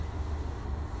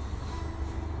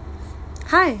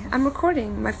Hi, I'm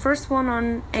recording my first one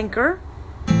on Anchor.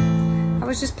 I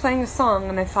was just playing a song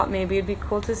and I thought maybe it'd be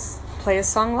cool to play a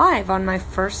song live on my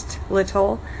first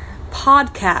little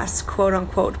podcast, quote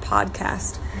unquote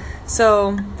podcast.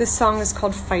 So this song is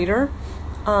called Fighter.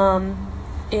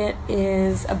 It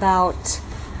is about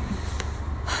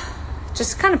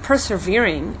just kind of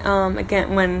persevering,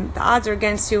 again, when the odds are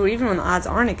against you, or even when the odds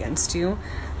aren't against you,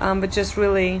 but just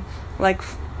really like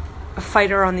a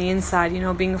fighter on the inside,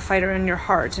 being a fighter in your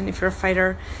heart. And if you're a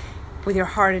fighter with your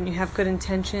heart and you have good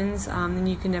intentions, then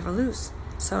you can never lose.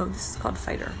 So this is called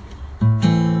Fighter.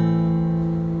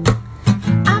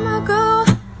 I'ma go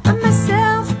by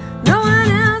myself, no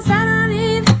one else, I don't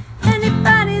need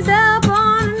anybody's help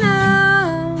on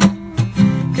no,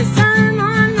 'cause I'm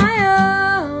on my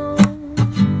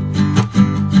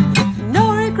own.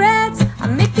 No regrets,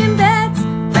 I'm making bets,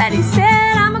 ready,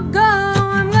 set, I'ma go,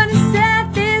 I'm gonna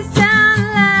set this town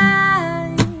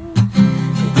alight.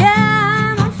 Yeah,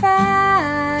 I'm on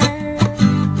fire.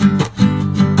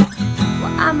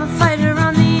 Well, I'm a fighter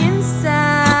on the inside.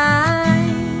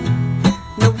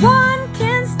 No one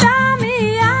can stop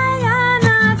me, I got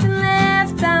nothing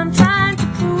left I'm trying to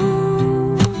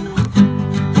prove.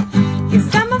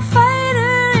 'Cause I'm a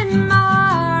fighter and my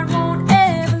heart won't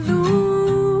ever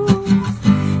lose.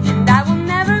 And I will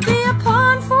never be a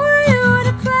pawn for you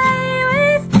to play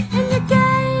with in your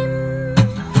game.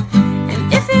 And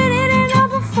if you didn't know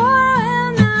before,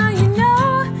 well now you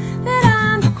know that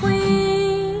I'm the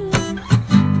queen.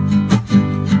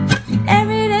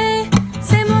 Every day,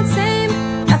 same old same,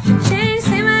 nothing changed,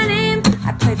 say my name.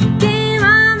 I play the game,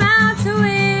 I'm out to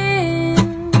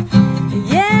win.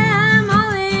 Yeah, I'm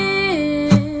all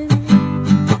in.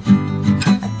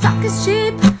 A talk is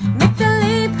cheap, make the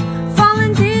leap,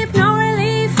 falling deep, no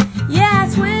relief. Yeah, I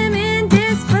swim in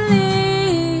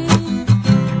disbelief.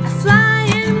 I fly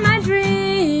in my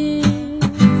dreams.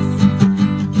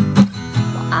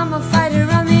 Well, I'm a fighter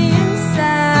on the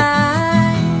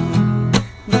inside.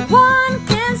 No one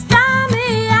can stop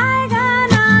me, I got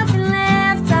nothing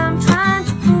left I'm trying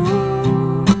to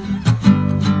prove.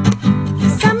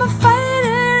 'Cause I'm a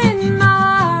fighter and my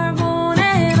heart won't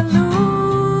ever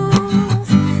lose.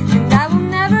 And I will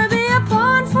never be a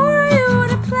pawn for you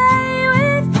to play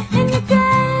with in your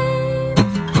game.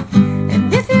 And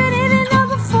if you didn't know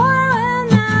before, well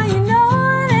now you know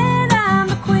that I'm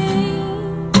the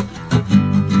queen.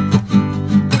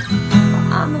 Well,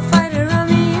 I'm a fighter on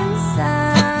the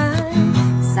inside.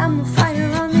 'Cause I'm a fighter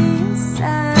on the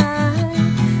inside.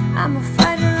 I'm a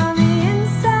fighter on the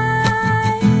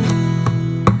inside.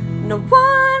 No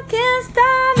one can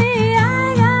stop me, I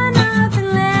got nothing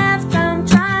left I'm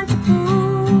trying to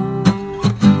prove.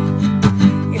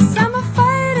 Yes, I'm a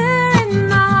fighter and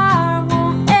my heart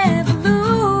won't ever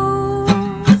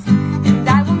lose. And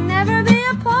I will never be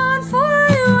a pawn for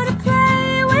you to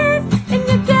play with in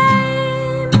your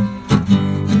game.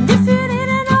 And if you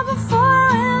didn't know before,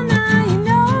 well now you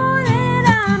know that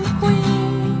I'm the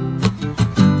queen.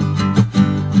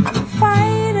 I'm a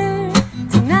fighter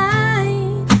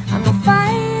tonight. I'm a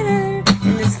fighter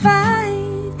in this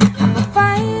fight. I'm a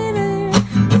fighter.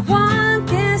 No one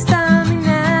can stop me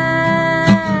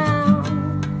now.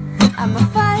 I'm a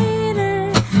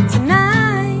fighter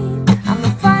tonight. I'm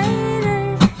a fighter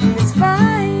in this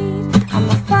fight. I'm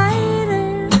a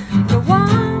fighter. No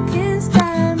one can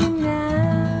stop me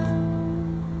now.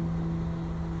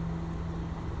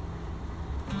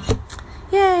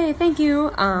 Yay, thank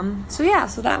you.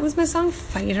 So that was my song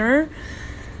Fighter.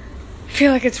 I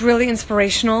feel like it's really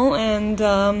inspirational and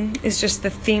it's just the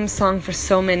theme song for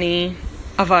so many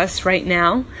of us right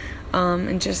now.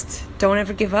 And just don't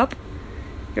ever give up.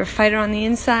 You're a fighter on the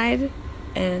inside,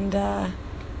 and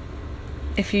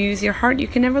if you use your heart, you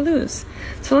can never lose.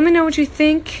 So let me know what you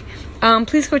think.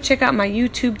 Please go check out my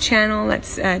YouTube channel.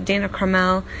 That's Dana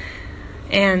Carmel.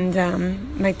 And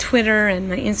my Twitter and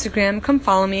my Instagram. Come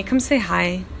follow me. Come say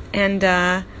hi. And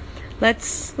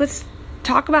let's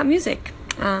talk about music.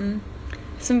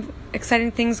 Some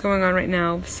exciting things going on right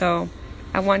now, so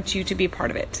I want you to be a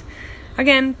part of it.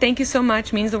 Again, thank you so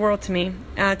much. Means the world to me.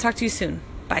 Talk to you soon.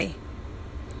 Bye.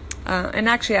 And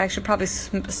actually, I should probably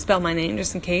spell my name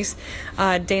just in case.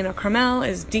 Dana Carmel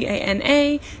is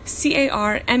DANACARMEL,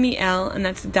 and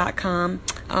that's .com.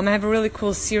 I have a really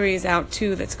cool series out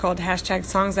too that's called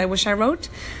 #Songs I Wish I Wrote.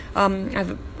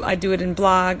 I do it in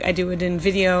blog, I do it in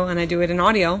video, and I do it in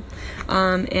audio.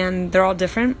 And they're all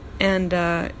different. And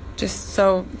just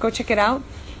so go check it out.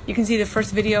 You can see the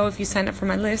first video if you sign up for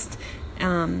my list.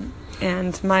 And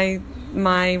my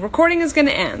recording is going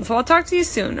to end. So I'll talk to you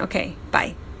soon. Okay,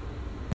 bye.